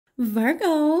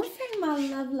Virgo, hey my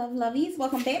lovies,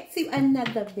 welcome back to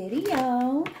another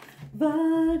video.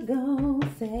 Virgo,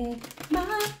 say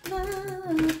my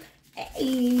love,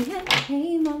 hey,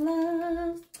 hey my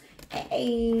loves,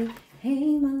 hey,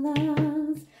 hey my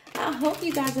loves. I hope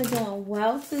you guys are doing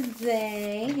well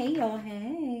today. Hey y'all,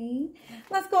 hey.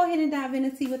 Let's go ahead and dive in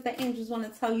and see what the angels want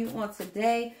to tell you on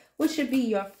today. What should be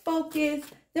your focus?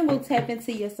 Then we'll tap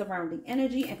into your surrounding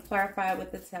energy and clarify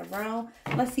with the tarot.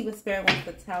 Let's see what Spirit wants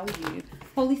to tell you.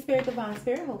 Holy Spirit, Divine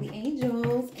Spirit, Holy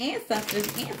Angels,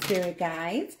 Ancestors, and Spirit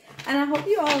Guides. And I hope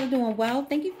you all are doing well.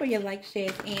 Thank you for your likes,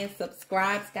 shares, and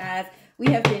subscribes, guys. We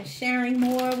have been sharing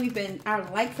more.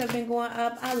 Our likes have been going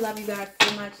up. I love you guys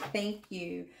so much. Thank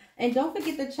you. And don't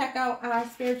forget to check out our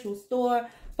spiritual store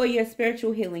for your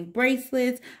spiritual healing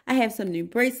bracelets. I have some new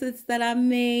bracelets that I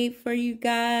made for you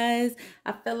guys.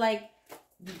 I feel like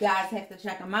you guys have to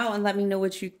check them out and let me know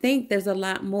what you think. There's a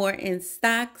lot more in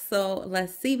stock. So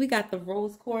let's see. We got the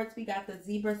rose quartz. We got the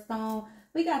zebra stone.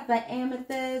 We got the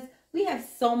amethyst. We have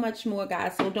so much more,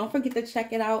 guys. So don't forget to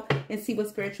check it out and see what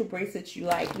spiritual bracelets you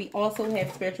like. We also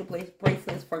have spiritual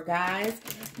bracelets for guys.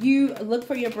 You look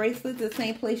for your bracelets the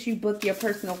same place you book your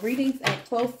personal readings at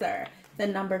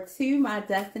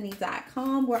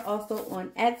Closer2MyDestinys.com. We're also on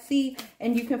Etsy,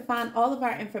 and you can find all of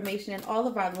our information and all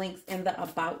of our links in the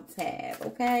About tab,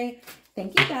 okay?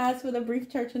 Thank you guys for the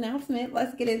brief church announcement.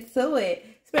 Let's get into it.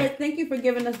 Spirit, thank you for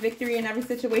giving us victory in every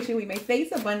situation we may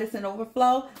face, abundance and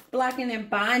overflow, blocking and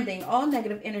binding all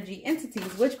negative energy,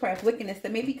 entities, witchcraft, wickedness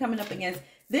that may be coming up against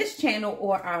this channel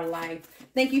or our life.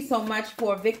 Thank you so much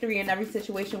for victory in every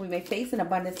situation we may face, and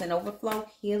abundance and overflow,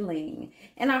 healing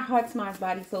in our hearts, minds,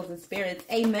 bodies, souls, and spirits.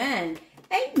 Amen.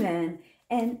 Amen.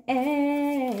 And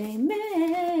amen.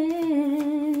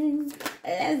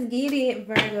 Let's get it,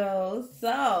 Virgo.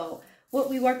 So what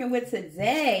we're working with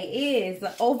today is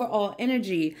the overall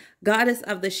energy, goddess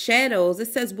of the shadows. It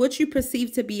says, what you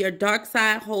perceive to be your dark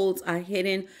side holds a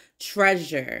hidden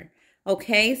treasure.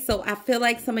 Okay, so I feel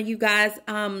like some of you guys,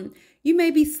 you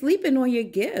may be sleeping on your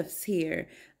gifts here.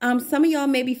 Some of y'all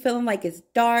may be feeling like it's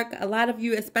dark. A lot of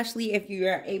you, especially if you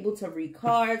are able to read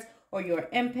cards, or you're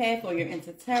an empath, or you're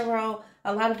into tarot,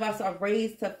 a lot of us are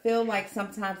raised to feel like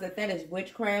sometimes that is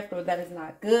witchcraft or that is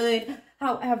not good.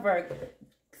 However,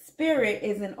 Spirit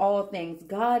is in all things.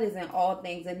 God is in all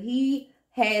things, and He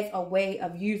has a way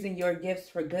of using your gifts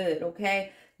for good,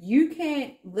 okay? You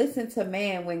can't listen to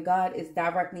man when God is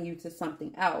directing you to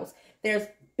something else. There's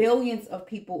billions of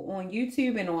people on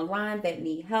YouTube and online that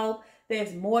need help.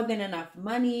 There's more than enough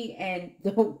money, and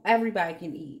everybody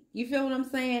can eat. You feel what I'm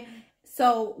saying?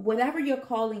 So whatever your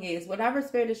calling is, whatever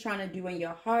Spirit is trying to do in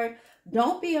your heart,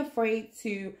 don't be afraid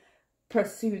to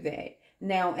pursue that.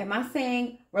 Now, am I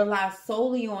saying rely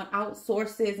solely on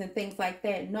outsources and things like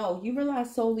that? No, you rely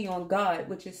solely on God,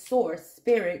 which is source,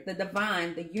 spirit, the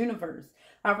divine, the universe.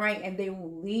 All right. And they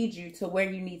will lead you to where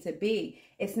you need to be.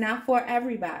 It's not for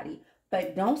everybody,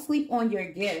 but don't sleep on your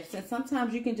gifts. And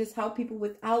sometimes you can just help people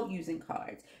without using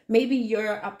cards. Maybe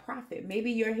you're a prophet.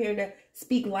 Maybe you're here to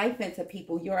speak life into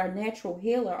people. You're a natural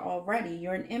healer already.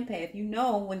 You're an empath. You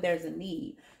know when there's a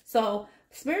need. So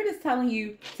Spirit is telling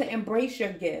you to embrace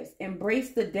your gifts,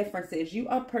 embrace the differences. You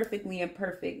are perfectly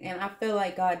imperfect, and I feel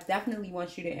like God definitely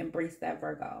wants you to embrace that,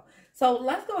 Virgo. So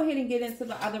let's go ahead and get into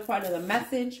the other part of the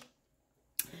message.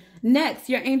 Next,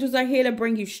 your angels are here to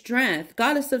bring you strength.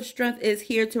 Goddess of strength is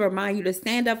here to remind you to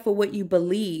stand up for what you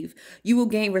believe. You will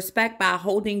gain respect by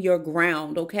holding your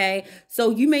ground, okay? So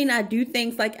you may not do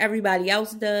things like everybody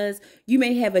else does. You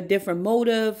may have a different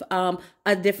motive,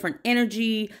 a different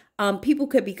energy. People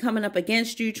could be coming up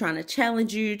against you, trying to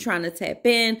challenge you, trying to tap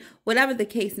in, whatever the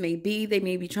case may be. They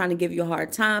may be trying to give you a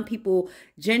hard time. People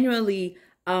generally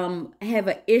have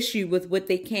an issue with what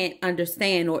they can't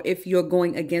understand, or if you're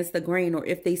going against the grain, or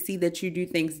if they see that you do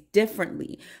things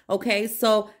differently. Okay,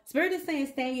 so Spirit is saying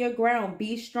stand your ground,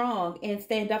 be strong, and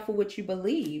stand up for what you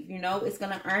believe. You know, it's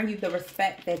going to earn you the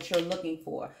respect that you're looking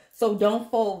for. So don't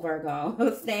fold,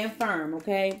 Virgo. Stand firm,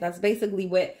 okay? That's basically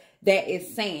what that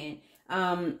is saying.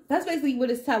 That's basically what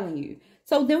it's telling you.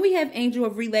 So then we have angel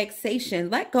of relaxation.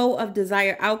 Let go of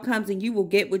desired outcomes and you will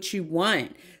get what you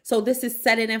want. So this is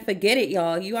set it and forget it,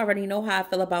 y'all. You already know how I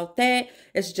feel about that.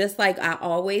 It's just like I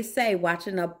always say,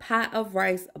 watching a pot of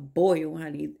rice boil,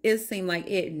 honey. It seems like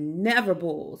it never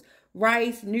boils.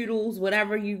 Rice, noodles,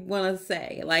 whatever you want to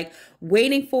say. Like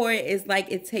waiting for it is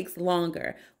like it takes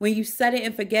longer. When you set it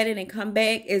and forget it and come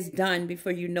back, it's done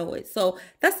before you know it. So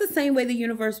that's the same way the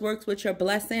universe works with your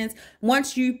blessings.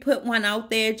 Once you put one out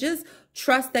there, just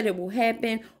trust that it will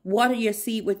happen. Water your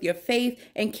seed with your faith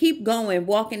and keep going,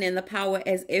 walking in the power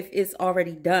as if it's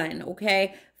already done.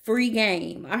 Okay. Free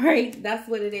game. All right. That's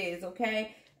what it is.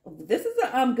 Okay. this is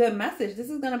a good message. This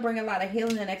is going to bring a lot of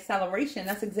healing and acceleration.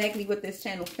 That's exactly what this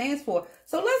channel stands for.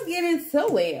 So let's get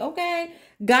into it, okay?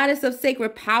 Goddess of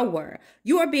sacred power.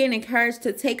 You are being encouraged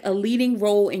to take a leading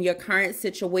role in your current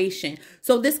situation.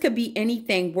 So this could be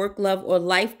anything, work, love, or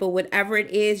life, but whatever it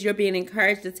is, you're being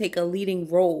encouraged to take a leading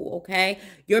role, okay?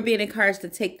 You're being encouraged to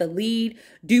take the lead.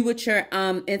 Do what your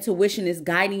intuition is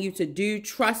guiding you to do.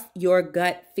 Trust your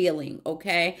gut feeling,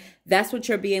 okay? That's what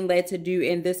you're being led to do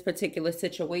in this particular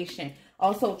situation.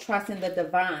 Also, trust in the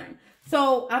divine.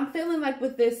 So I'm feeling like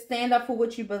with this, stand up for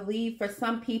what you believe. For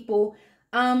some people,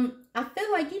 I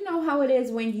feel like, you know how it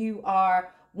is when you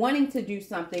are wanting to do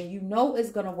something, you know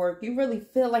it's going to work. You really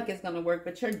feel like it's going to work,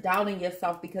 but you're doubting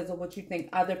yourself because of what you think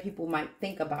other people might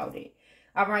think about it.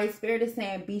 All right, Spirit is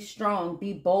saying be strong,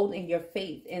 be bold in your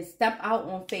faith, and step out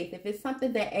on faith. If it's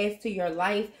something that adds to your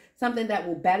life, something that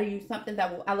will better you, something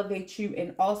that will elevate you,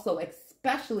 and also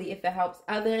especially if it helps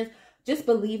others, just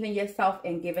believe in yourself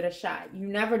and give it a shot. You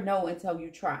never know until you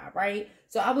try, right?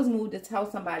 So I was moved to tell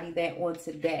somebody that on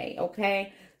today,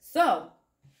 okay? So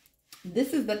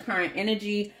this is the current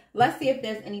energy. Let's see if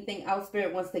there's anything else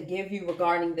Spirit wants to give you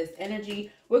regarding this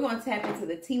energy. We're going to tap into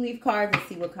the tea leaf cards and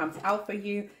see what comes out for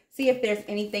you. See if there's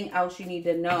anything else you need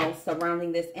to know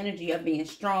surrounding this energy of being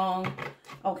strong.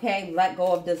 Okay, let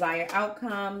go of desired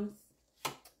outcomes.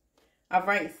 All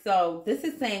right, so this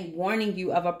is saying warning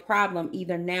you of a problem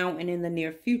either now and in the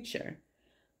near future.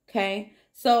 Okay,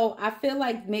 so I feel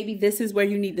like maybe this is where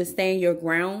you need to stand your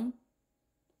ground.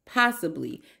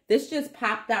 Possibly. This just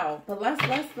popped out, but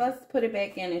let's put it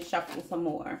back in and shuffle some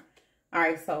more. All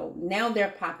right, so now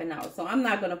they're popping out, so I'm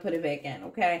not going to put it back in,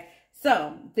 okay?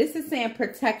 So this is saying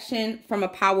protection from a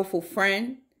powerful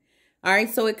friend. All right,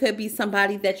 so it could be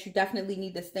somebody that you definitely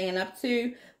need to stand up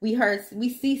to. We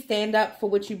see stand up for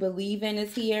what you believe in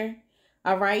is here.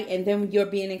 All right, and then you're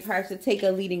being encouraged to take a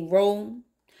leading role.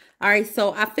 All right,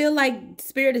 so I feel like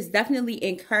Spirit is definitely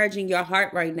encouraging your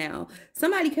heart right now.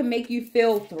 Somebody can make you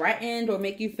feel threatened or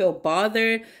make you feel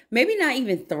bothered. Maybe not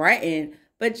even threatened,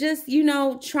 but just, you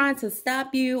know, trying to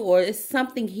stop you, or it's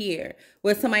something here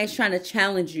where somebody's trying to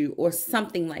challenge you or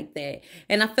something like that.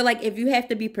 And I feel like if you have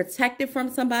to be protected from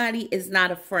somebody, it's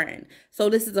not a friend. So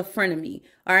this is a frenemy.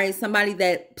 All right, somebody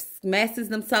that masks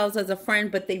themselves as a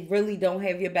friend, but they really don't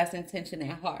have your best intention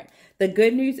at heart. The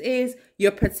good news is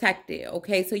you're protected,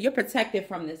 okay? So you're protected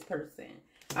from this person.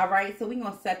 All right, so we're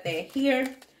going to set that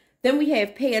here. Then we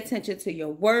have pay attention to your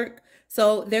work.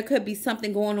 So there could be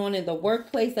something going on in the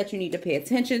workplace that you need to pay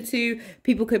attention to.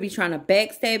 People could be trying to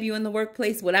backstab you in the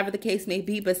workplace, whatever the case may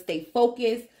be, but stay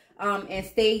focused and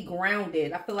stay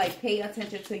grounded. I feel like pay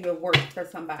attention to your work for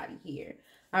somebody here.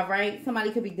 All right.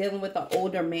 Somebody could be dealing with an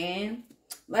older man.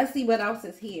 Let's see what else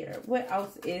is here. What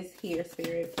else is here,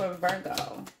 Spirit, for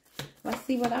Virgo? Let's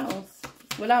see what else.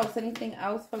 What else? Anything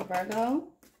else for Virgo?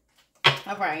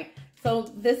 All right.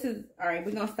 So this is, all right,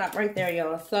 we're going to stop right there,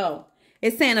 y'all. So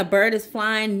it's saying a bird is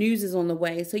flying, news is on the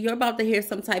way. So you're about to hear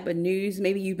some type of news.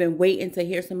 Maybe you've been waiting to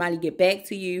hear somebody get back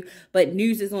to you, but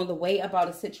news is on the way about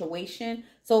a situation.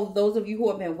 So those of you who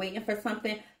have been waiting for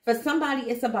something, for somebody,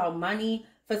 it's about money.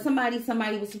 For somebody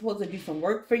was supposed to do some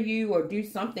work for you or do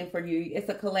something for you. It's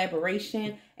a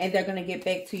collaboration, and they're going to get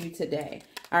back to you today.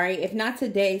 All right. If not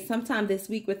today, sometime this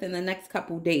week, within the next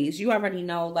couple days. You already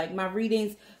know, like my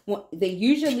readings,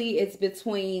 it's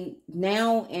between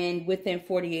now and within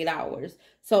 48 hours.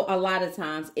 So a lot of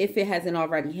times, if it hasn't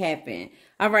already happened.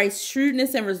 All right.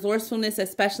 Shrewdness and resourcefulness,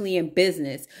 especially in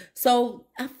business. So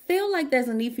I feel like there's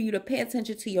a need for you to pay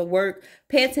attention to your work.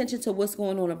 Pay attention to what's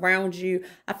going on around you.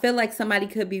 I feel like somebody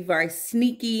could be very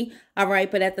sneaky. All right.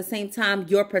 But at the same time,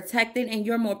 you're protected and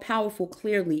you're more powerful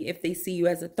clearly if they see you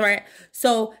as a threat.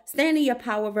 So stand in your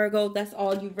power, Virgo. That's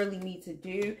all you really need to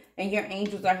do. And your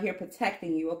angels are here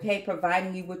protecting you. Okay.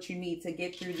 Providing you what you need to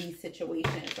get through these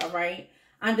situations. All right.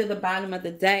 Under the bottom of the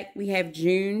deck, we have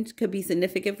June, could be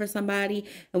significant for somebody.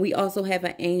 And we also have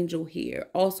an angel here,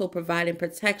 also providing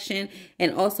protection.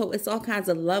 And also, it's all kinds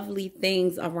of lovely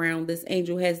things around. This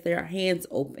angel has their hands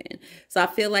open. So I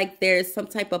feel like there's some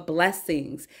type of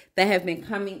blessings that have been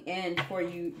coming in for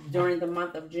you during the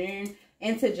month of June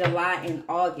into July and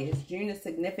August. June is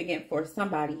significant for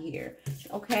somebody here.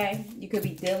 Okay, you could be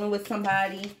dealing with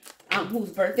somebody whose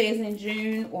birthday is in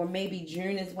June, or maybe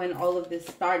June is when all of this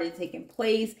started taking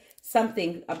place.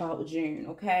 Something about June,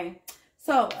 okay?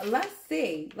 So let's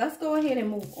see. Let's go ahead and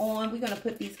move on. We're going to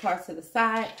put these cards to the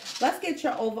side. Let's get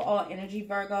your overall energy,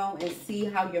 Virgo, and see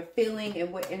how you're feeling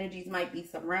and what energies might be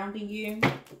surrounding you.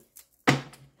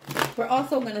 We're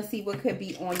also going to see what could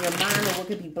be on your mind or what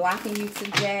could be blocking you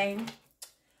today.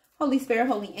 Holy Spirit,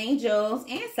 holy angels,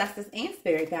 ancestors, and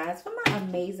spirit guides, for my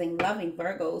amazing, loving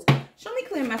Virgos, show me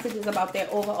clear messages about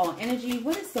their overall energy.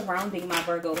 What is surrounding my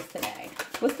Virgos today?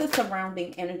 What's the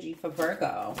surrounding energy for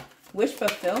Virgo? Wish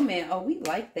fulfillment. Oh, we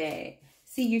like that.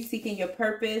 See you seeking your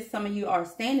purpose. Some of you are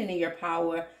standing in your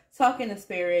power, talking to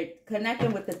spirit,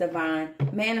 connecting with the divine,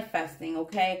 manifesting,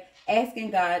 okay? Asking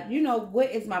God, you know,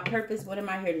 what is my purpose? What am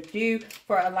I here to do?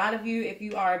 For a lot of you, if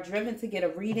you are driven to get a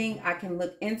reading, I can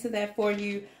look into that for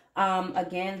you.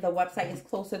 Again, the website is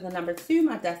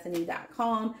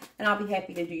Closer2MyDestinys.com, and I'll be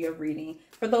happy to do your reading.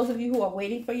 For those of you who are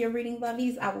waiting for your reading,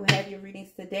 lovies, I will have your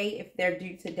readings today if they're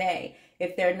due today.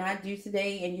 If they're not due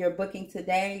today and you're booking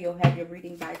today, you'll have your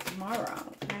reading by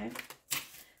tomorrow, okay?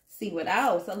 See what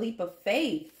else? A leap of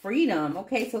faith, freedom.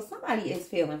 Okay, so somebody is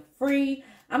feeling free.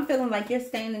 I'm feeling like you're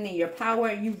standing in your power.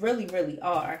 You really, really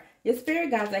are. Your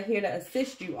spirit guides are here to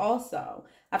assist you also.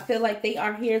 I feel like they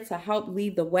are here to help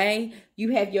lead the way.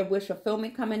 You have your wish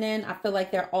fulfillment coming in. I feel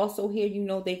like they're also here. You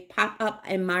know, they pop up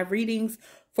in my readings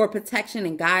for protection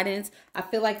and guidance. I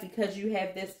feel like because you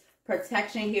have this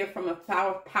protection here from a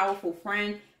powerful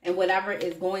friend and whatever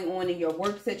is going on in your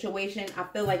work situation, I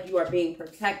feel like you are being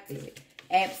protected.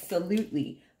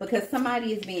 Absolutely. Because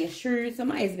somebody is being shrewd.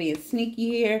 Somebody is being sneaky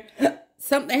here.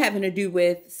 Something having to do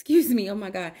with, excuse me, oh my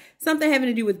God. Something having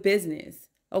to do with business.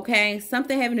 Okay?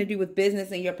 Something having to do with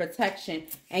business and your protection.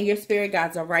 And your spirit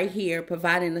guides are right here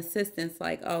providing assistance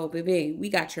like, oh, baby, we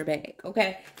got your back.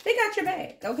 Okay? They got your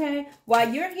back. Okay? While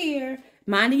you're here,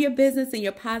 minding your business and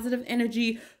your positive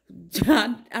energy,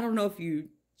 I don't know if you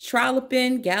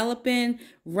trolloping, galloping,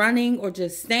 running, or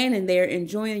just standing there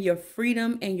enjoying your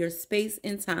freedom and your space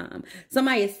and time.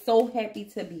 Somebody is so happy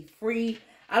to be free.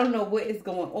 I don't know what is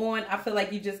going on. I feel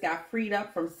like you just got freed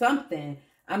up from something.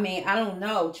 I mean, I don't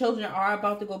know. Children are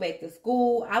about to go back to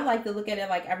school. I like to look at it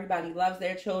like everybody loves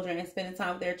their children and spending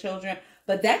time with their children.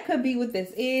 But that could be what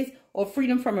this is, or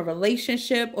freedom from a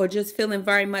relationship, or just feeling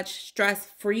very much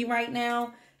stress-free right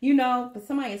now. You know, but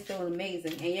somebody is feeling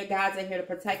amazing. And your guides are here to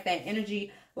protect that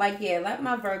energy. Like, yeah, let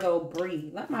my Virgo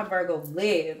breathe. Let my Virgo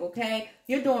live, okay?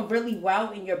 You're doing really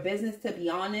well in your business, to be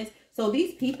honest. So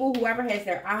these people, whoever has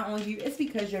their eye on you, it's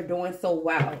because you're doing so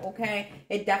well, okay?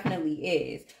 It definitely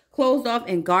is. Closed off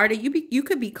and guarded. You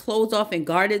could be closed off and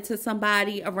guarded to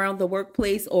somebody around the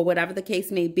workplace or whatever the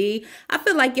case may be. I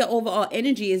feel like your overall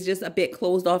energy is just a bit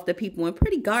closed off to people and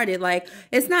pretty guarded. Like,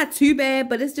 it's not too bad,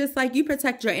 but it's just like you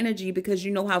protect your energy because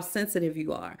you know how sensitive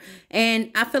you are.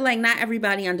 And I feel like not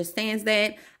everybody understands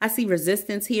that. I see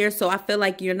resistance here. So I feel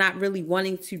like you're not really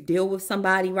wanting to deal with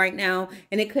somebody right now.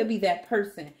 And it could be that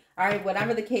person. All right,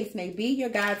 whatever the case may be, your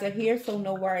guides are here. So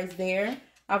no worries there.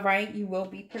 All right, you will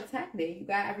be protected. You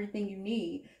got everything you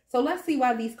need. So let's see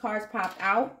why these cards popped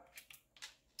out.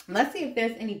 Let's see if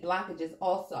there's any blockages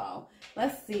also.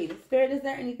 Let's see. The Spirit, is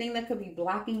there anything that could be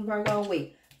blocking Virgo?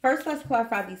 Wait, first let's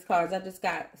clarify these cards. I just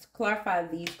got to clarify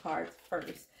these cards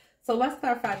first. So let's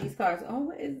clarify these cards. Oh,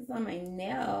 what is this on my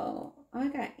nail? Oh, I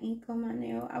got ink on my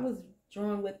nail. I was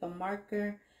drawing with a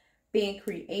marker, being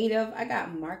creative. I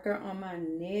got marker on my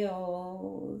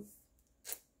nails.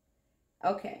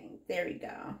 Okay, there we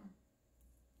go.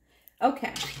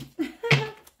 Okay.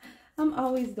 I'm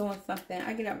always doing something.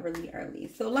 I get up really early.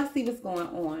 So let's see what's going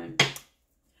on.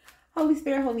 Holy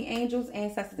Spirit, holy angels,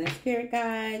 ancestors, and spirit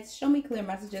guides, show me clear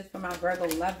messages for my Virgo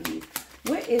lovies.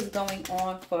 What is going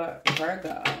on for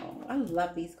Virgo? I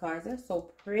love these cards. They're so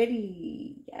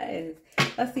pretty. Yes.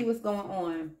 Let's see what's going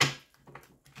on.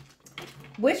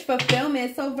 Wish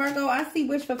fulfillment. So Virgo, I see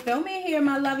wish fulfillment here,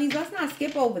 my lovies. Let's not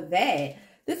skip over that.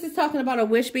 This is talking about a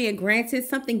wish being granted,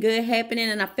 something good happening,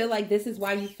 and I feel like this is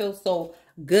why you feel so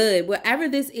good. Whatever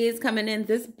this is coming in,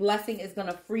 this blessing is going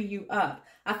to free you up.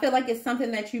 I feel like it's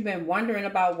something that you've been wondering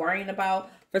about, worrying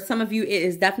about. For some of you, it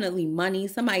is definitely money.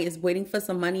 Somebody is waiting for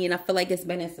some money, and I feel like it's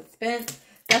been in suspense.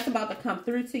 That's about to come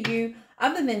through to you.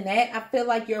 Other than that, I feel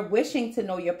like you're wishing to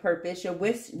know your purpose. You're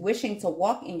wishing to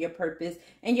walk in your purpose.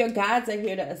 And your guides are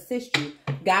here to assist you,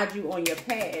 guide you on your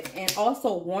path, and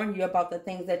also warn you about the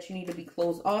things that you need to be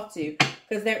closed off to.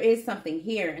 Because there is something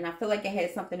here. And I feel like it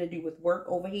has something to do with work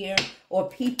over here or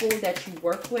people that you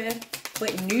work with.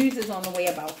 But news is on the way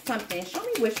about something. Show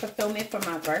me wish fulfillment for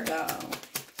my Virgo.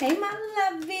 Hey, my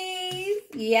lovies.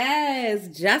 Yes,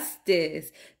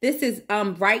 justice. This is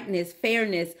rightness,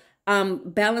 fairness,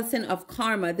 balancing of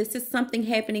karma. This is something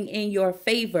happening in your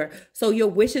favor. So your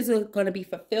wishes are going to be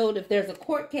fulfilled. If there's a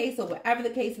court case or whatever the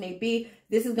case may be,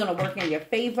 this is going to work in your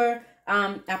favor.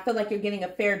 I feel like you're getting a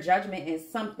fair judgment in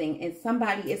something, and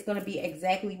somebody is going to be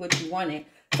exactly what you wanted.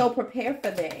 So prepare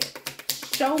for that.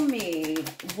 Show me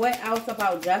what else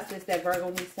about justice that Virgo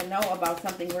needs to know about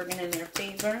something working in their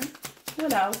favor.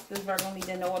 What else does Virgo need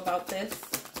to know about this?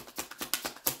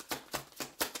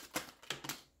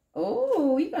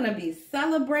 Oh, you're going to be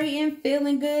celebrating,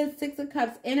 feeling good. Six of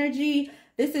Cups energy.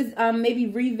 This is maybe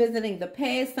revisiting the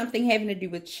past, something having to do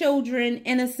with children,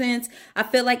 innocence. I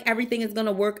feel like everything is going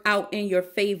to work out in your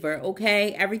favor,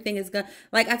 okay? Everything is going to,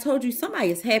 like I told you,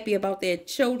 somebody is happy about their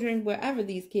children, wherever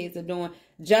these kids are doing.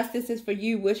 Justice is for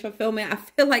you, wish fulfillment. I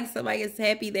feel like somebody is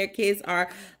happy their kids are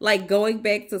like going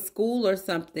back to school or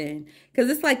something. Because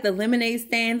it's like the lemonade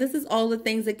stand. This is all the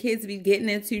things that kids be getting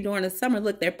into during the summer.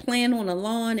 Look, they're playing on the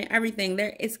lawn and everything.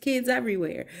 It's kids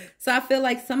everywhere. So I feel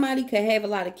like somebody could have a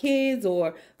lot of kids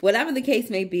or whatever the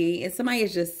case may be. And somebody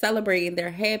is just celebrating.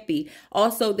 They're happy.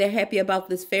 Also, they're happy about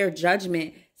this fair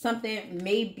judgment. Something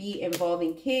may be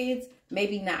involving kids,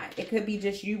 maybe not. It could be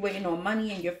just you waiting on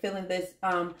money and you're feeling this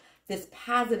this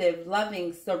positive,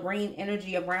 loving, serene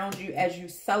energy around you as you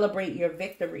celebrate your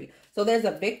victory. So there's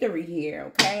a victory here,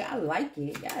 okay? I like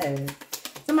it, yes.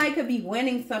 Somebody could be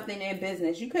winning something in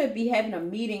business. You could be having a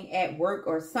meeting at work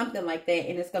or something like that,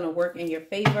 and it's going to work in your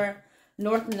favor.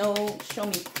 North Node, show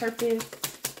me purpose.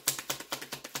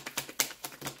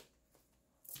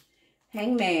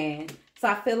 Hangman. So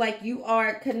I feel like you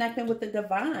are connecting with the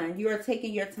divine. You are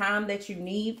taking your time that you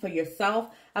need for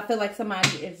yourself. I feel like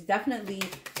somebody is definitely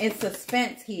in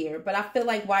suspense here. But I feel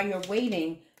like while you're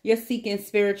waiting, you're seeking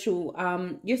spiritual,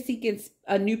 you're seeking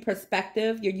a new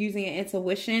perspective. You're using your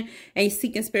intuition and you're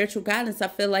seeking spiritual guidance. I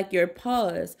feel like you're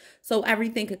paused. So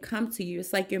everything could come to you.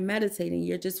 It's like you're meditating.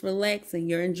 You're just relaxing.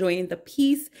 You're enjoying the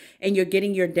peace and you're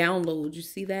getting your downloads. You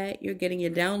see that? You're getting your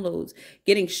downloads,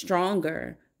 getting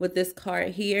stronger. With this card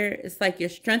here, it's like you're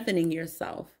strengthening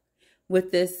yourself with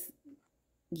this.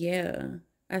 Yeah,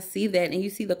 I see that. And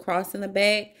you see the cross in the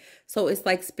back. So it's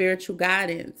like spiritual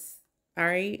guidance. All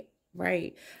right.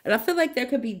 Right. And I feel like there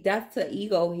could be death to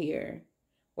ego here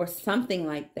or something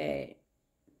like that.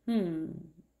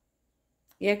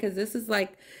 Yeah, because this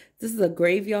is a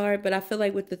graveyard. But I feel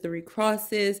like with the 3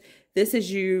 crosses, this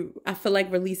is you. I feel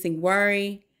like releasing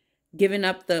worry, giving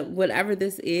up the whatever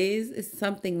this is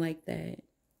something like that.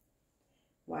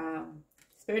 Wow.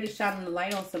 Spirit is shining the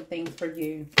light on some things for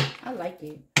you. I like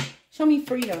it. Show me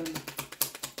freedom.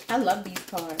 I love these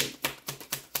cards.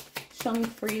 Show me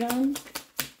freedom.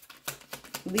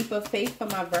 Leap of faith for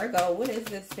my Virgo. What is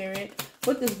this, Spirit?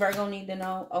 What does Virgo need to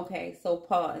know? Okay, so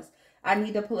pause. I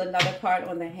need to pull another card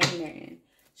on the Hangman.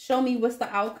 Show me what's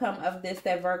the outcome of this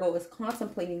that Virgo is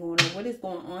contemplating on. Or what is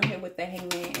going on here with the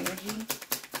Hangman energy?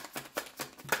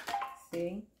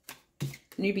 See?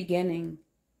 New beginning.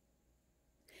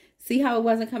 See how it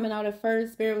wasn't coming out at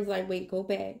first? Spirit was like, wait, go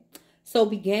back. So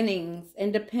beginnings,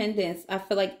 independence, I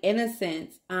feel like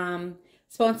innocence,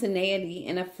 spontaneity,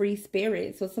 and a free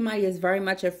spirit. So somebody is very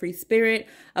much a free spirit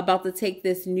about to take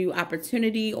this new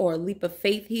opportunity or a leap of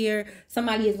faith here.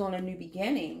 Somebody is on a new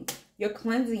beginning. You're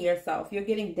cleansing yourself. You're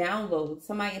getting downloads.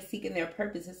 Somebody is seeking their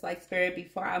purpose. It's like, Spirit,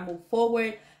 before I move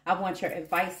forward, I want your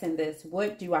advice in this.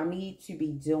 What do I need to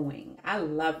be doing? I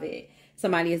love it.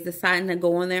 Somebody is deciding to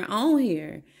go on their own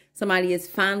here. Somebody is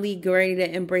finally ready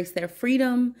to embrace their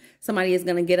freedom. Somebody is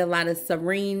going to get a lot of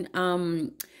serene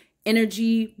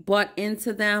energy brought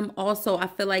into them. Also, I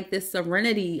feel like this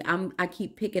serenity I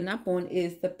keep picking up on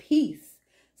is the peace.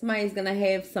 Somebody's going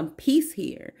to have some peace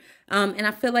here. And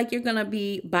I feel like you're going to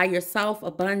be by yourself,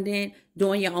 abundant,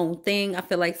 doing your own thing. I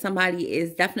feel like somebody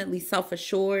is definitely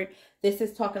self-assured. This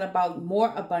is talking about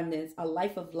more abundance, a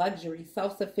life of luxury,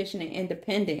 self-sufficient and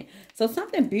independent. So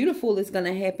something beautiful is going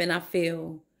to happen, I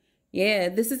feel. Yeah,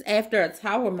 this is after a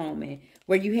tower moment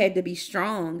where you had to be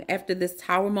strong. After this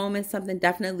tower moment, something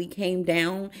definitely came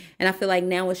down. And I feel like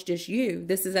now it's just you.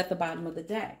 This is at the bottom of the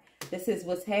deck. This is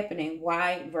what's happening.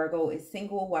 Why Virgo is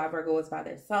single. Why Virgo is by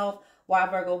themselves. Why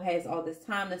Virgo has all this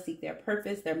time to seek their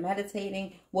purpose. They're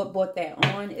meditating. What brought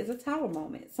that on is a tower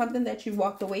moment. Something that you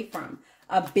walked away from.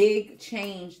 A big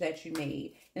change that you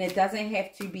made. And it doesn't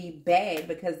have to be bad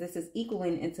because this is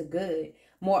equaling into good.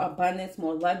 More abundance,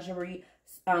 more luxury,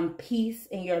 peace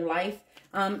in your life,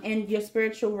 and your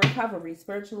spiritual recovery,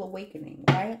 spiritual awakening,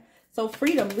 right? So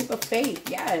freedom, leap of faith.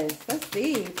 Yes, let's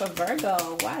see for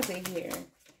Virgo. Why is it here?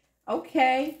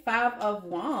 Okay, 5 of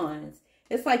Wands.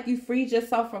 It's like you freed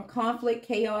yourself from conflict,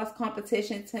 chaos,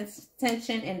 competition,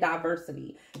 tension, and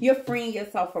diversity. You're freeing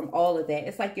yourself from all of that.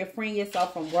 It's like you're freeing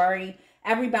yourself from worry.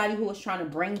 Everybody who is trying to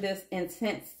bring this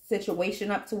intense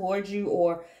situation up towards you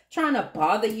or trying to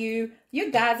bother you, your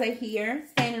guys are here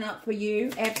standing up for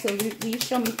you. Absolutely.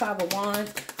 Show me 5 of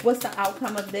Wands. What's the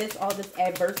outcome of this? All this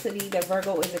adversity that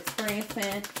Virgo is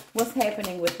experiencing. What's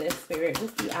happening with this, Spirit?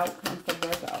 What's the outcome for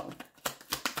Virgo?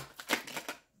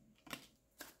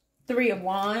 3 of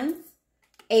Wands.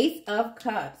 Ace of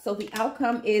Cups. So the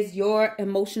outcome is your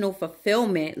emotional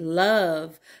fulfillment,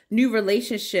 love, new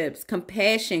relationships,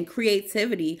 compassion,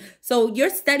 creativity. So you're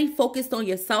steady focused on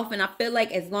yourself. And I feel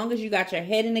like as long as you got your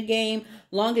head in the game,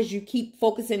 long as you keep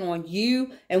focusing on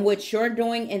you and what you're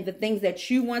doing and the things that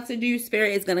you want to do,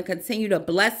 Spirit is going to continue to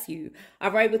bless you.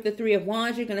 All right. With the Three of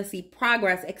Wands, you're going to see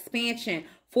progress, expansion,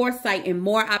 foresight, and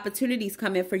more opportunities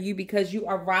coming for you because you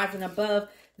are rising above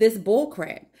this bull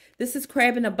crap. This is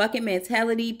crab in a bucket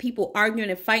mentality. People arguing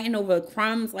and fighting over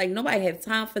crumbs. Like, nobody have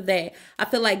time for that. I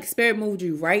feel like Spirit moved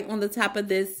you right on the top of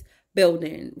this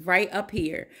building, right up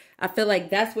here. I feel like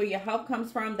that's where your help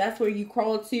comes from. That's where you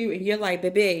crawl to. And you're like,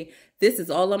 baby, this is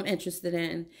all I'm interested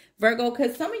in. Virgo,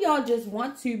 because some of y'all just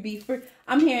want to be free.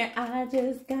 I'm hearing, I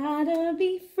just gotta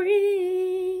be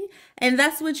free. And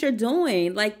that's what you're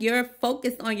doing. Like, you're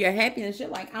focused on your happiness. You're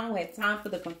like, I don't have time for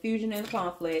the confusion and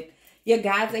conflict. Your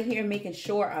guides are here making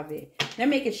sure of it. They're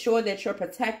making sure that you're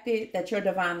protected, that you're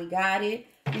divinely guided,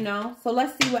 you know. So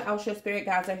let's see what else your spirit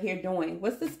guides are here doing.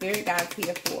 What's the spirit guides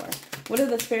here for? What are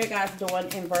the spirit guides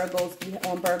doing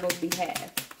on Virgo's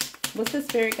behalf? What's the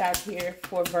spirit guides here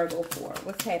for Virgo for?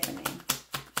 What's happening?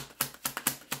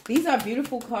 These are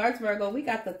beautiful cards, Virgo. We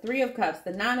got the Three of Cups,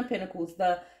 the Nine of Pentacles,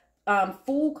 the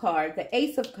Fool card, the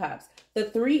Ace of Cups, the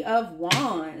Three of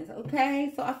Wands.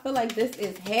 Okay, so I feel like this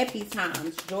is happy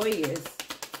times, joyous,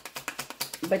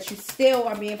 but you still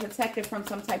are being protected from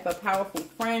some type of powerful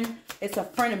friend. It's a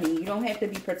frenemy. You don't have to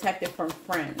be protected from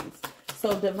friends.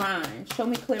 So divine, show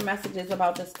me clear messages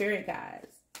about the spirit guides.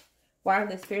 Why are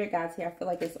the spirit guides here? I feel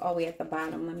like it's all the way at the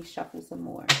bottom. Let me shuffle some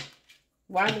more.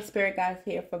 Why are the spirit guides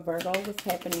here for Virgo? What's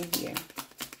happening here?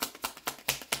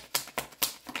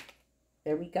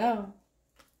 There we go.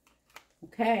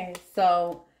 Okay,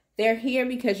 so they're here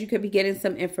because you could be getting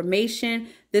some information.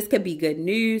 This could be good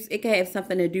news. It could have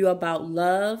something to do about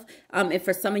love. And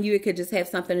for some of you, it could just have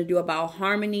something to do about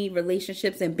harmony,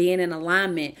 relationships, and being in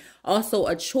alignment. Also,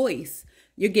 a choice.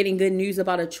 You're getting good news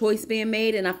about a choice being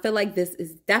made. And I feel like this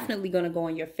is definitely going to go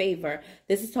in your favor.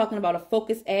 This is talking about a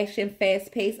focused action,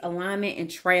 fast-paced alignment, and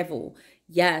travel.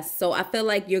 Yes, so I feel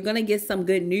like you're going to get some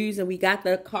good news. And we got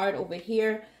the card over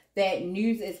here that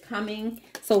news is coming.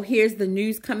 So here's the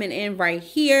news coming in right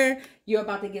here. You're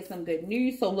about to get some good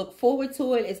news. So look forward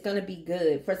to it. It's going to be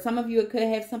good. For some of you, it could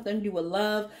have something to do with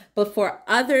love. But for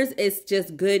others, it's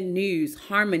just good news,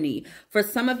 harmony. For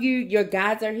some of you, your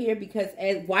guides are here because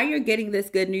while you're getting this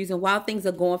good news and while things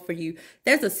are going for you,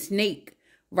 there's a snake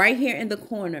right here in the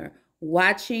corner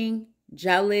watching,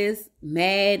 jealous,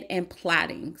 mad, and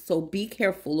plotting. So be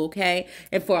careful, okay?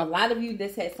 And for a lot of you,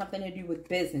 this has something to do with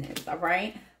business, all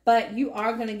right? But you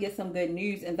are going to get some good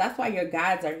news. And that's why your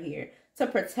guides are here. To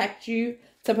protect you.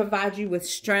 To provide you with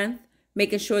strength.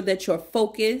 Making sure that you're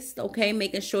focused. Okay.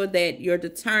 Making sure that you're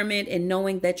determined. And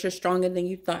knowing that you're stronger than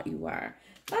you thought you were.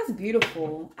 That's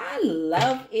beautiful. I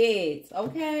love it.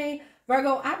 Okay.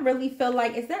 Virgo, I really feel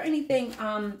like, is there anything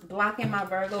blocking my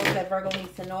Virgos that Virgo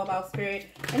needs to know about, Spirit?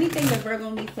 Anything that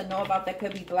Virgo needs to know about that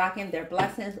could be blocking their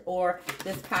blessings or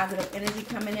this positive energy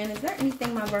coming in? Is there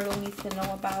anything my Virgo needs to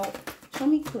know about? Show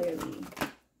me clearly.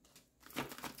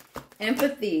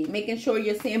 Empathy, making sure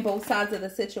you're seeing both sides of the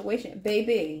situation.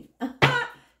 Baby,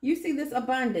 you see this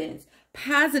abundance.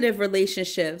 Positive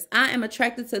relationships. I am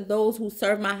attracted to those who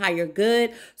serve my higher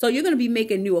good. So you're going to be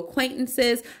making new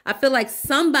acquaintances. I feel like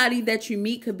somebody that you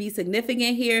meet could be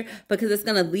significant here because it's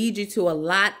going to lead you to a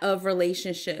lot of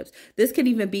relationships. This could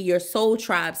even be your soul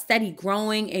tribe, steady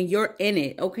growing, and you're in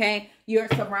it, okay? You're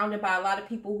surrounded by a lot of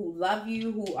people who love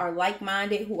you, who are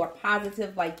like-minded, who are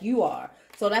positive like you are.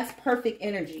 So that's perfect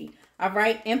energy. All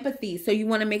right, empathy. So you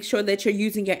want to make sure that you're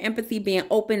using your empathy, being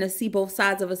open to see both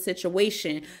sides of a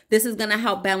situation. This is going to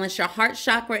help balance your heart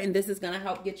chakra, and this is going to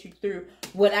help get you through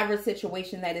whatever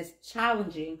situation that is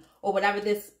challenging or whatever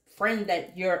this friend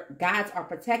that your guides are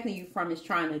protecting you from is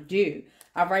trying to do.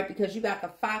 All right, because you got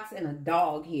the fox and a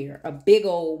dog here, a big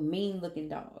old mean looking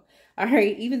dog. All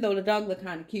right, even though the dog look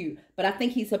kind of cute, but I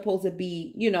think he's supposed to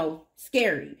be, you know,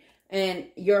 scary. And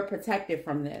you're protected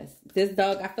from this. This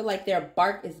dog, I feel like their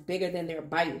bark is bigger than their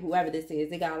bite, whoever this is.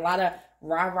 They got a lot of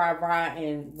rah, rah, rah,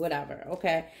 and whatever,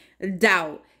 okay?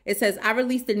 Doubt. It says, I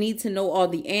release the need to know all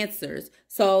the answers.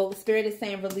 So Spirit is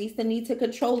saying, release the need to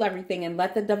control everything and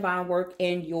let the divine work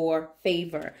in your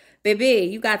favor. Baby,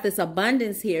 you got this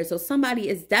abundance here. So somebody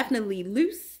is definitely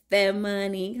loose their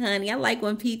money, honey. I like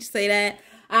when Peach say that.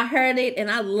 I heard it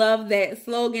and I love that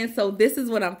slogan. So this is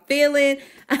what I'm feeling.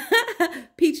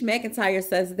 Peach McIntyre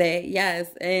says that. Yes.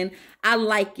 And I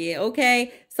like it.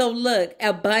 Okay. So look,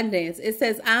 abundance. It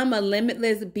says I'm a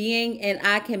limitless being and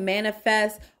I can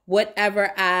manifest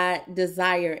whatever I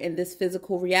desire in this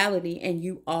physical reality, and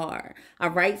you are.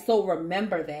 All right. So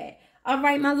remember that. All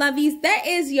right, my lovies, that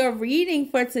is your reading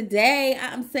for today.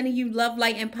 I'm sending you love,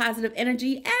 light, and positive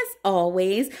energy as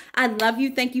always. I love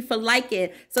you. Thank you for liking,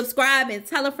 subscribing,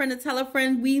 tell a friend to tell a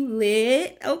friend we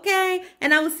lit, okay?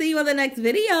 And I will see you on the next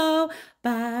video.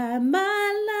 Bye,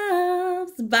 my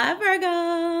loves. Bye, Virgo.